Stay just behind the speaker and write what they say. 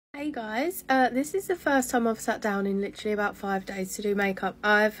Hey guys, this is the first time I've sat down in literally about 5 days to do makeup.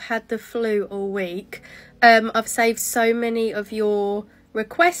 I've had the flu all week. I've saved so many of your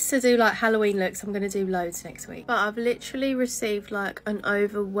requests to do like Halloween looks. I'm going to do loads next week. But I've literally received like an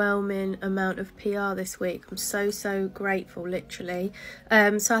overwhelming amount of PR this week. I'm so grateful, literally.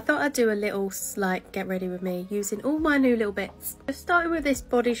 So I thought I'd do a little like get ready with me using all my new little bits. Just starting with this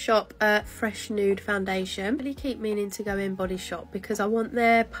Body Shop Fresh Nude Foundation. Really keep meaning to go in Body Shop because I want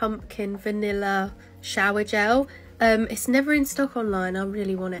their pumpkin vanilla shower gel. It's never in stock online. I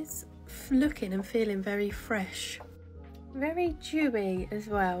really want it. It's looking and feeling very fresh. Very dewy as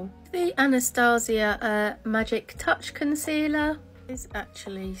well. The Anastasia Magic Touch Concealer is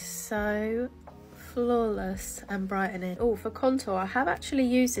actually so flawless and brightening. Oh, for contour, I have actually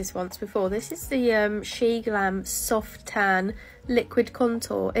used this once before. This is the 𝙎𝙝𝙧𝙚 Soft Tan Liquid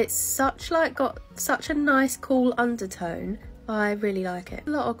Contour. It's got such a nice cool undertone. I really like it. A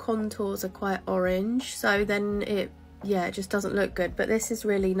lot of contours are quite orange, so then it just doesn't look good, but this is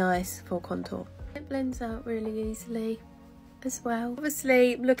really nice for contour. It blends out really easily as well.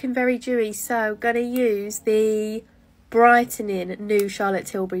 Obviously looking very dewy, so gonna use the brightening new Charlotte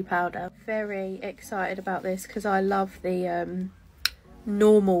Tilbury powder. Very excited about this because I love the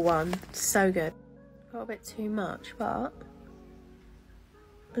normal one. So good. Got a bit too much, but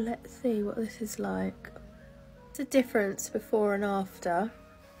let's see what this is like. It's a difference before and after.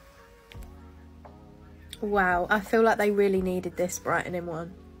 Wow, I feel like they really needed this brightening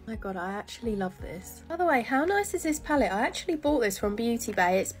one. Oh my god, I actually love this. By the way, how nice is this palette? I actually bought this from Beauty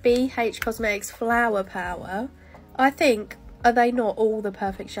Bay. It's BH Cosmetics Flower Power. I think, are they not all the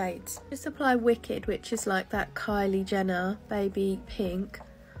perfect shades? Just apply Wicked, which is like that Kylie Jenner baby pink.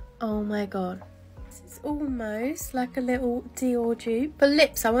 Oh my god. This is almost like a little Dior dupe. For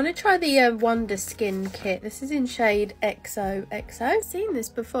lips, I want to try the Wonder Skin kit. This is in shade XOXO. I've seen this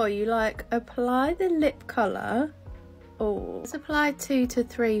before. You like apply the lip colour. Oh, let's apply 2 to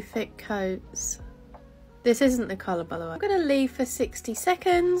 3 thick coats. This isn't the colour, by the way. I'm going to leave for 60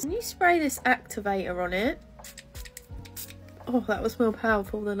 seconds. And you spray this activator on it. Oh, that was more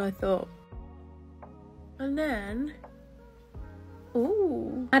powerful than I thought. And then,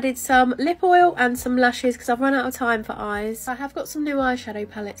 ooh, added some lip oil and some lashes because I've run out of time for eyes. I have got some new eyeshadow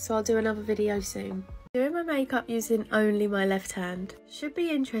palettes, so I'll do another video soon. Doing my makeup using only my left hand. Should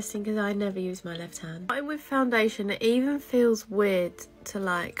be interesting because I never use my left hand. Starting with foundation, it even feels weird to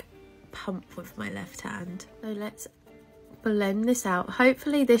like pump with my left hand. So let's blend this out.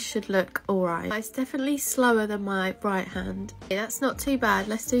 Hopefully this should look alright. It's definitely slower than my right hand. Okay, that's not too bad.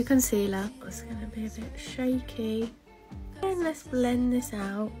 Let's do concealer. It's going to be a bit shaky. And let's blend this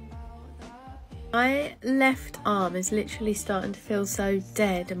out. My left arm is literally starting to feel so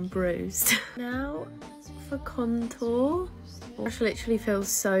dead and bruised. Now for contour. Brush literally feels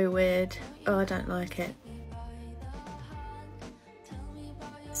so weird. Oh, I don't like it.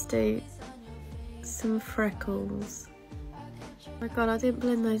 Let's do some freckles. Oh my god, I didn't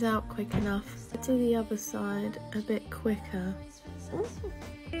blend those out quick enough. I'll do the other side a bit quicker. Ooh.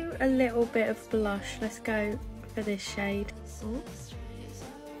 Do a little bit of blush. Let's go for this shade. Ooh.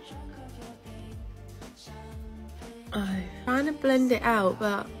 Oh, trying to blend it out,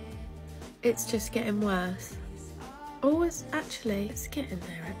 but it's just getting worse. Oh, it's getting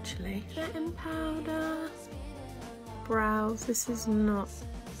there actually. Setting powder. Brows, this is not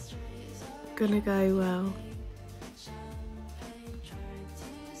gonna go well.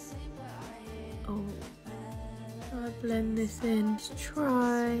 Oh, I blend this in. Just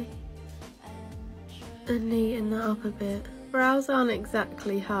try and neaten that up a bit. Brows aren't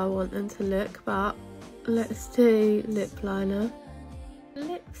exactly how I want them to look, but let's do lip liner.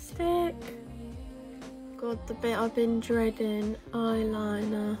 Lipstick. God, the bit I've been dreading.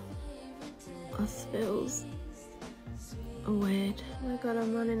 Eyeliner. This feels weird. Oh my god,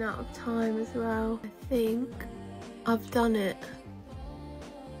 I'm running out of time as well. I think I've done it.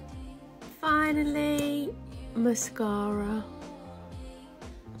 Finally, mascara.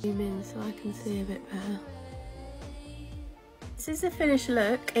 Zoom in so I can see a bit better. This is the finished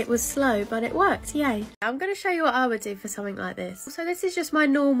look. It was slow, but it worked, yay. I'm going to show you what I would do for something like this. So this is just my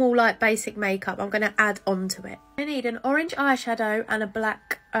normal, like, basic makeup. I'm going to add on to it. I need an orange eyeshadow and a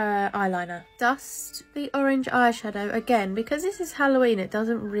black eyeliner. Dust the orange eyeshadow. Again, because this is Halloween, it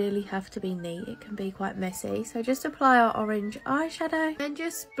doesn't really have to be neat. It can be quite messy. So just apply our orange eyeshadow and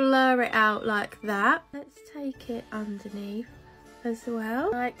just blur it out like that. Let's take it underneath as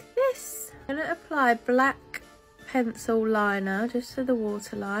well, like this. I'm going to apply black pencil liner just to the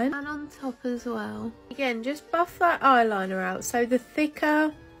waterline and on top as well. Again, just buff that eyeliner out, so the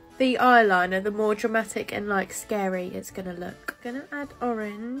thicker the eyeliner, the more dramatic and like scary it's gonna look. I'm gonna add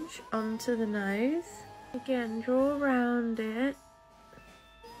orange onto the nose. Again, draw around it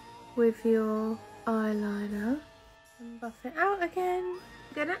with your eyeliner and buff it out again.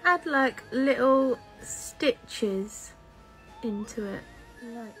 I'm gonna add like little stitches into it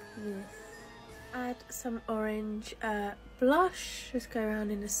like this. Add some orange blush, just go around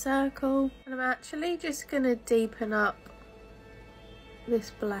in a circle, and I'm actually just gonna deepen up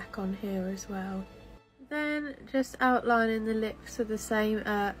this black on here as well. Then just outlining the lips with the same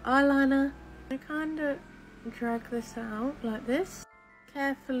eyeliner. I kind of drag this out like this,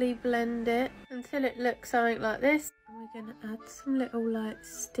 carefully blend it until it looks something like this. And we're gonna add some little like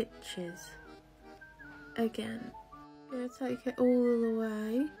stitches again. I'm gonna take it all the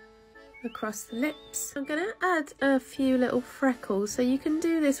way across the lips. I'm gonna add a few little freckles, so you can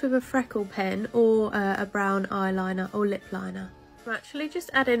do this with a freckle pen or a brown eyeliner or lip liner. I'm actually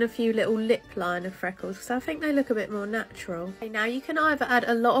just adding a few little lip liner freckles because I think they look a bit more natural. Okay, now you can either add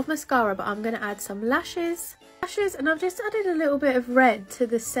a lot of mascara, but I'm gonna add some lashes, and I've just added a little bit of red to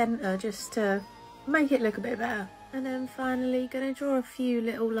the centre just to make it look a bit better. And then finally gonna draw a few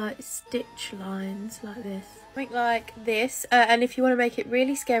little like stitch lines like this. Something like this, and if you want to make it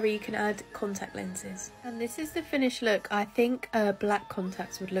really scary you can add contact lenses. And this is the finished look. I think black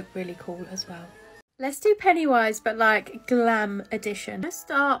contacts would look really cool as well. Let's do Pennywise, but like glam edition. Let's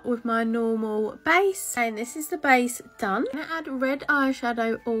start with my normal base, and this is the base done. I'm gonna add red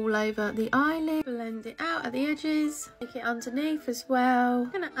eyeshadow all over the eyelid, blend it out at the edges, make it underneath as well.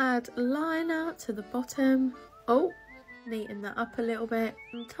 I'm gonna add liner to the bottom. Oh, neaten that up a little bit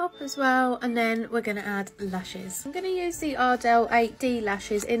on top as well, and then we're going to add lashes. I'm going to use the Ardell 8D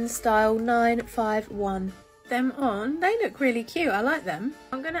lashes in style 951. Them on, they look really cute, I like them.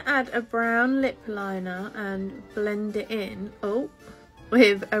 I'm going to add a brown lip liner and blend it in,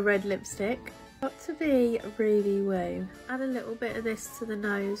 with a red lipstick. Got to be really woo. Add a little bit of this to the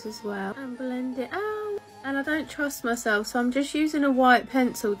nose as well and blend it out. And I don't trust myself, so I'm just using a white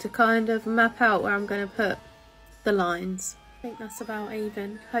pencil to kind of map out where I'm going to put the lines. I think that's about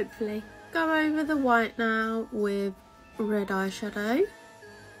even, hopefully. Go over the white now with red eyeshadow.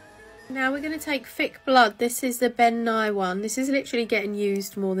 Now we're going to take Thick Blood. This is the Ben Nye one. This is literally getting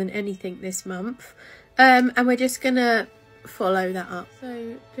used more than anything this month. And we're just going to follow that up.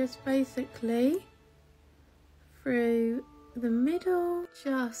 So just basically through the middle,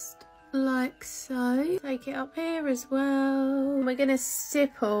 just like so. Take it up here as well. We're going to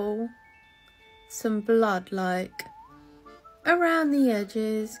stipple some blood like around the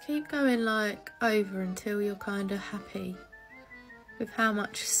edges. Keep going like over until you're kind of happy with how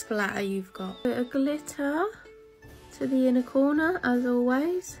much splatter you've got. A bit of glitter to the inner corner as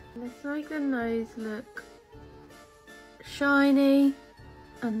always. Let's make the nose look shiny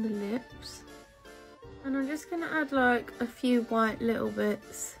and the lips, and I'm just gonna add like a few white little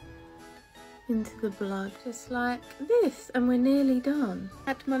bits into the blood, just like this, and we're nearly done.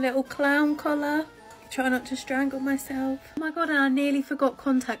 Add my little clown collar, try not to strangle myself. Oh my god, and I nearly forgot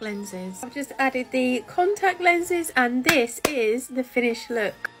contact lenses. I've just added the contact lenses, and this is the finished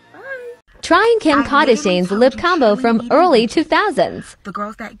look. Bye. Trying Kim Kardashian's lip combo from early 2000s. The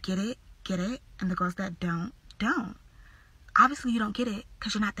girls that get it, and the girls that don't. Obviously you don't get it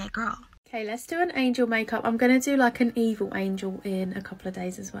because you're not that girl. Okay, let's do an angel makeup. I'm going to do like an evil angel in a couple of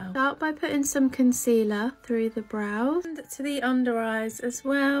days as well. Start by putting some concealer through the brows and to the under eyes as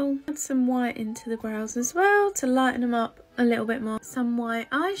well. Add some white into the brows as well to lighten them up a little bit more. Some white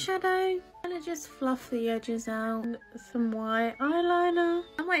eyeshadow. I'm going to just fluff the edges out. And some white eyeliner.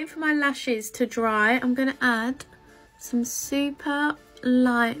 I'm waiting for my lashes to dry. I'm going to add some super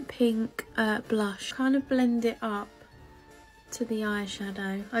light pink blush. Kind of blend it up to the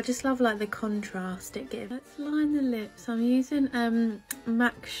eyeshadow. I just love like the contrast it gives. Let's line the lips. I'm using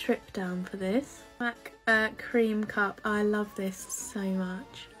MAC Strip Down for this. MAC Cream Cup. I love this so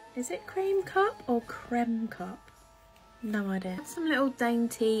much. Is it Cream Cup or Creme Cup? No idea. Some little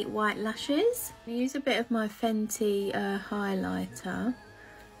dainty white lashes. I use a bit of my Fenty highlighter.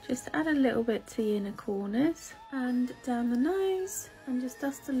 Just add a little bit to the inner corners and down the nose, and just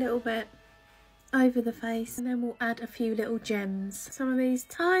dust a little bit over the face, and then we'll add a few little gems. Some of these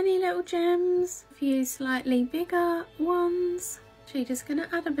tiny little gems, a few slightly bigger ones. Actually just going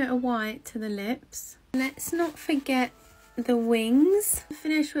to add a bit of white to the lips. Let's not forget the wings.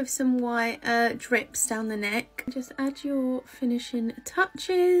 Finish with some white drips down the neck. Just add your finishing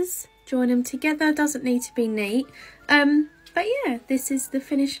touches, join them together. Doesn't need to be neat. But yeah, this is the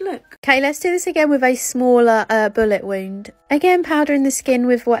finished look. Okay, let's do this again with a smaller bullet wound. Again, powdering the skin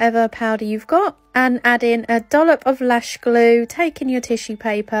with whatever powder you've got and adding a dollop of lash glue, taking your tissue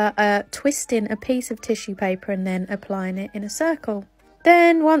paper, twisting a piece of tissue paper and then applying it in a circle.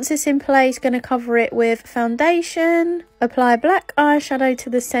 Then once it's in place, going to cover it with foundation, apply black eyeshadow to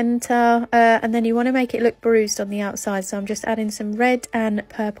the centre, and then you want to make it look bruised on the outside, so I'm just adding some red and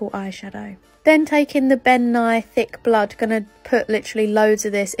purple eyeshadow. Then taking the 𝙤𝙤𝙗𝙧𝙚 thick blood, going to put literally loads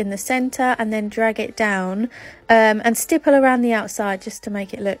of this in the centre and then drag it down and stipple around the outside just to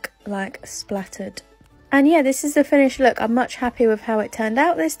make it look like splattered. And yeah, this is the finished look. I'm much happy with how it turned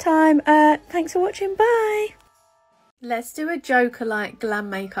out this time. Thanks for watching, bye! Let's do a Joker-like glam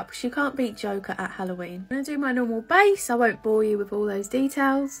makeup because you can't beat Joker at Halloween. I'm going to do my normal base. I won't bore you with all those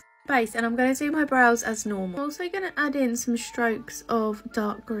details. Base, and I'm going to do my brows as normal. I'm also going to add in some strokes of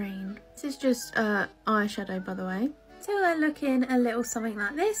dark green. This is just eyeshadow, by the way. So they're looking a little something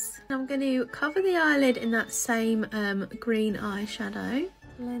like this. I'm going to cover the eyelid in that same green eyeshadow.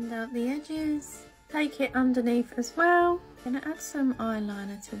 Blend out the edges. Take it underneath as well. I'm going to add some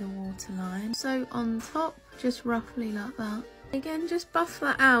eyeliner to the waterline. So on top, just roughly like that. Again, just buff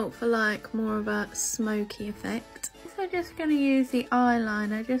that out for like more of a smoky effect. So just going to use the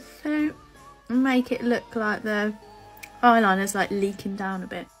eyeliner just to make it look like the eyeliner's like leaking down a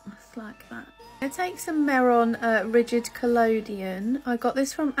bit. Just like that. I take some Meron Rigid Collodion. I got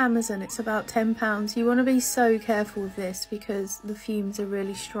this from Amazon. It's about £10. You want to be so careful with this because the fumes are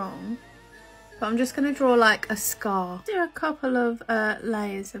really strong. But I'm just going to draw like a scar. Do a couple of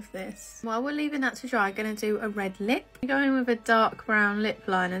layers of this. While we're leaving that to dry, I'm going to do a red lip. I'm going with a dark brown lip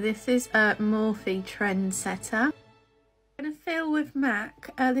liner. This is a Morphe Trendsetter. I'm going to fill with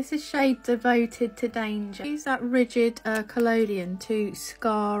MAC. This is shade Devoted to Danger. Use that Rigid Collodion to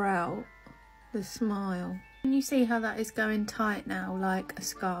scar out the smile. Can you see how that is going tight now, like a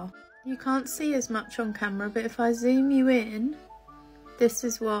scar? You can't see as much on camera, but if I zoom you in, this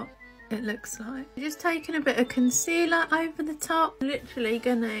is what it looks like. Just taking a bit of concealer over the top. Literally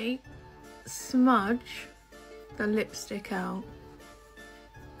gonna smudge the lipstick out.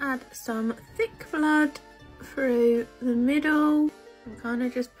 Add some thick blood through the middle and kind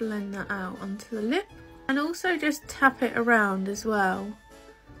of just blend that out onto the lip, and also just tap it around as well,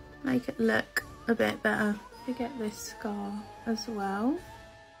 make it look a bit better. To get this scar as well,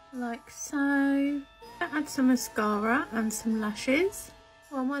 like so. Add some mascara and some lashes.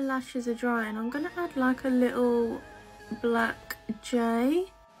 While my lashes are drying, I'm going to add like a little black J.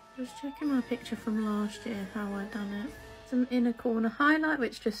 Just checking my picture from last year, how I done it. Some inner corner highlight,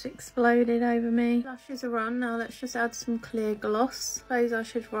 which just exploded over me. Lashes are on, now let's just add some clear gloss. Suppose I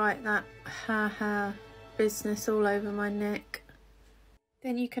should write that 𝙎𝙝 business all over my neck.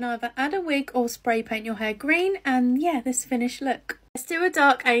 Then you can either add a wig or spray paint your hair green, and yeah, this finished look. Let's do a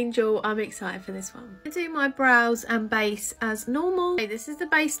dark angel. I'm excited for this one. I do my brows and base as normal. Okay, this is the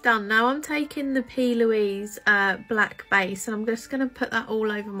base done. Now I'm taking the Kaylie Leas black base and I'm just going to put that all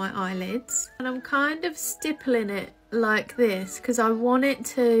over my eyelids. And I'm kind of stippling it like this because I want it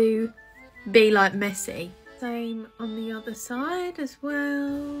to be like messy. Same on the other side as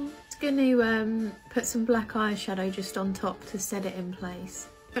well. Just going to put some black eyeshadow just on top to set it in place.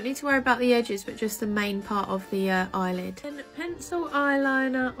 Don't need to worry about the edges, but just the main part of the eyelid. Then pencil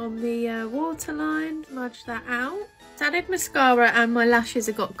eyeliner on the waterline, smudge that out. Added mascara and my lashes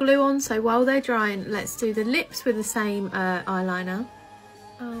have got glue on, so while they're drying, let's do the lips with the same eyeliner.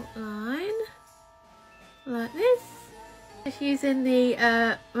 Outline, like this. Just using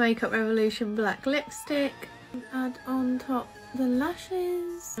the Makeup Revolution black lipstick. Add on top the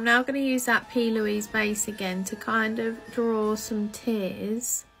lashes. I'm now going to use that Kaylie Leas base again to kind of draw some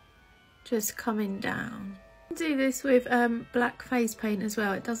tears just coming down. Do this with black face paint as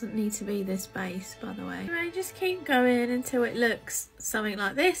well. It doesn't need to be this base, by the way. Anyway, just keep going until it looks something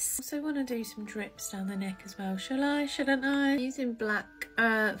like this. Also want to do some drips down the neck as well. Shall I? Shouldn't I? I'm using black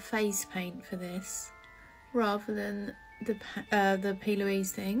face paint for this rather than the Kaylie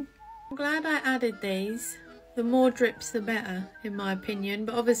Leas thing. I'm glad I added these. The more drips the better, in my opinion,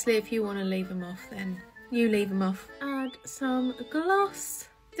 but obviously if you want to leave them off, then you leave them off. Add some gloss.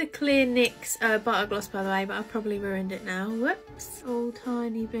 The Clear NYX butter gloss, by the way, but I've probably ruined it now. Whoops. All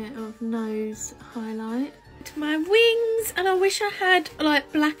tiny bit of nose highlight. To my wings, and I wish I had like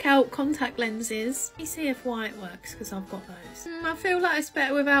blackout contact lenses. Let me see if white works, because I've got those. I feel like it's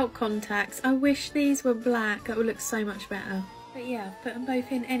better without contacts. I wish these were black, that would look so much better. But yeah, I've put them both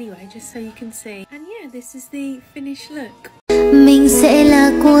in anyway, just so you can see. And yeah, this is the finished look. Mình sẽ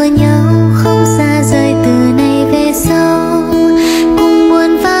là của nhau, không xa rời từ nay về sau. Cùng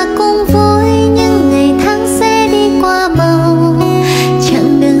buồn và cùng vui, những ngày tháng sẽ đi qua mau.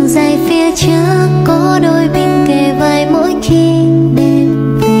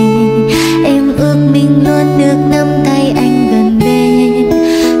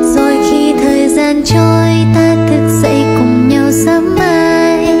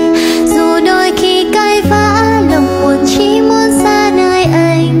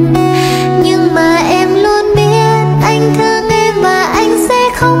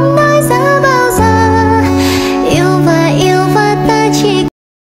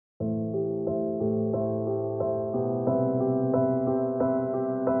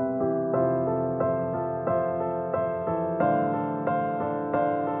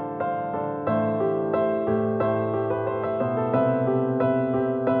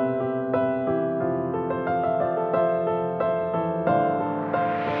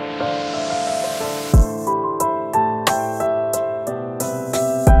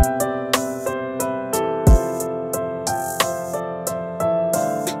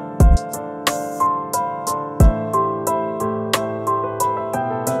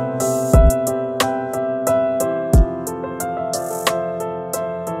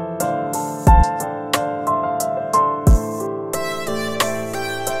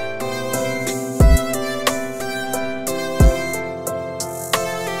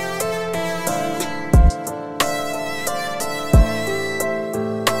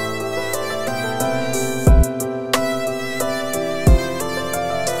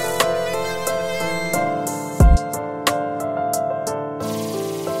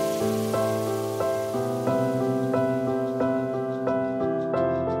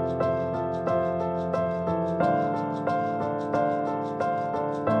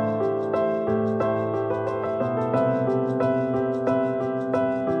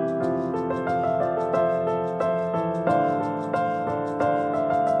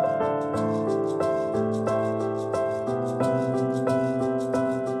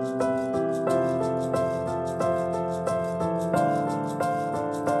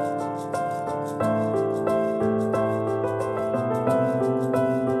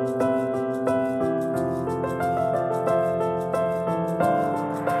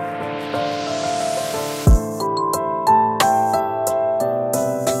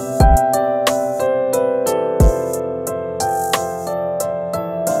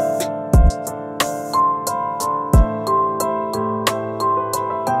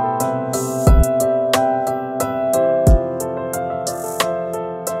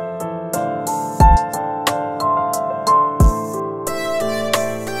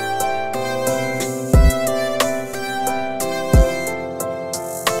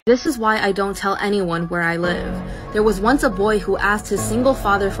 This is why I don't tell anyone where I live. There was once a boy who asked his single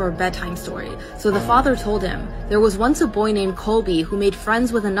father for a bedtime story, so the father told him. There was once a boy named Colby who made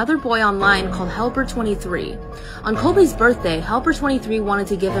friends with another boy online called 𝙎𝙪𝙗𝙧𝙚. On Colby's birthday, 𝙎𝙪𝙗𝙧𝙚 wanted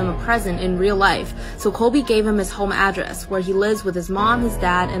to give him a present in real life, so Colby gave him his home address, where he lives with his mom, his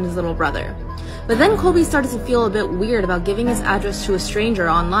dad, and his little brother. But then Colby started to feel a bit weird about giving his address to a stranger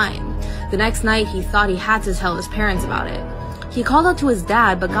online. The next night, he thought he had to tell his parents about it. He called out to his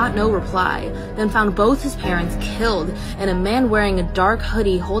dad but got no reply, then found both his parents killed and a man wearing a dark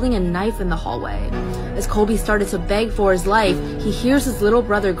hoodie holding a knife in the hallway. As Colby started to beg for his life, he hears his little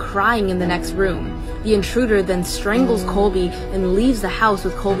brother crying in the next room. The intruder then strangles Colby and leaves the house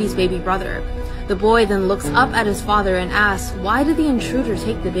with Colby's baby brother. The boy then looks up at his father and asks, why did the intruder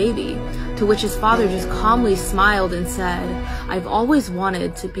take the baby? To which his father just calmly smiled and said, I've always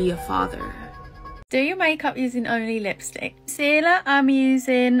wanted to be a father. Do your makeup using only lipstick. Concealer, I'm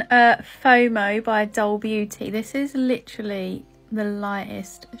using FOMO by Doll Beauty. This is literally the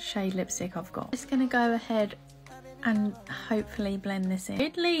lightest shade lipstick I've got. Just gonna go ahead and hopefully blend this in.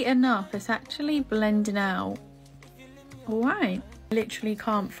 Weirdly enough, it's actually blending out alright. Literally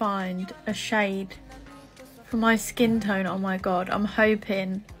can't find a shade for my skin tone. Oh my god, I'm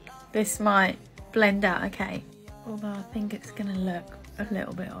hoping this might blend out okay. Although I think it's gonna look a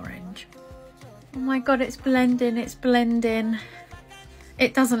little bit orange. Oh my god, it's blending, it's blending.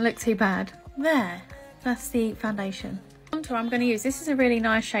 It doesn't look too bad. There, that's the foundation. Contour I'm going to use, this is a really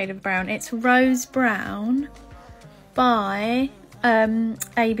nice shade of brown. It's Rose Brown by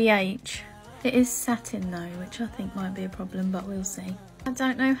ABH. It is satin though, which I think might be a problem, but we'll see. I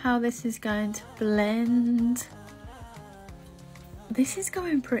don't know how this is going to blend. This is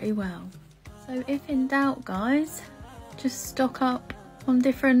going pretty well. So if in doubt, guys, just stock up on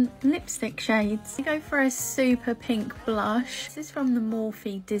different lipstick shades. We go for a super pink blush. This is from the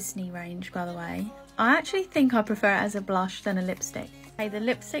Morphe Disney range, by the way. I actually think I prefer it as a blush than a lipstick. Okay, the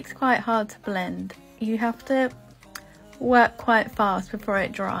lipstick's quite hard to blend. You have to work quite fast before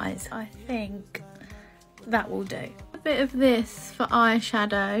it dries. I think that will do. A bit of this for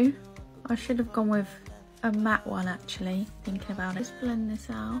eyeshadow. I should have gone with a matte one actually, thinking about it. Just blend this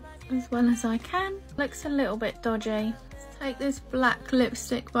out as well as I can. Looks a little bit dodgy. Take this black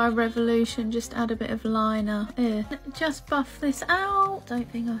lipstick by Revolution, just add a bit of liner here. Just buff this out. Don't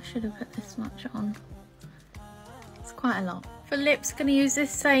think I should have put this much on. It's quite a lot. For lips, gonna use this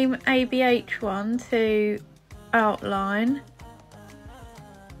same ABH one to outline.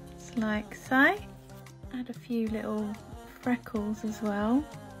 Just like so. Add a few little freckles as well.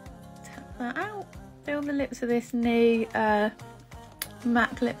 Tap that out. Fill the lips with this new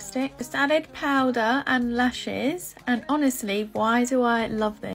matte lipstick. Just added powder and lashes, and honestly, why do I love this?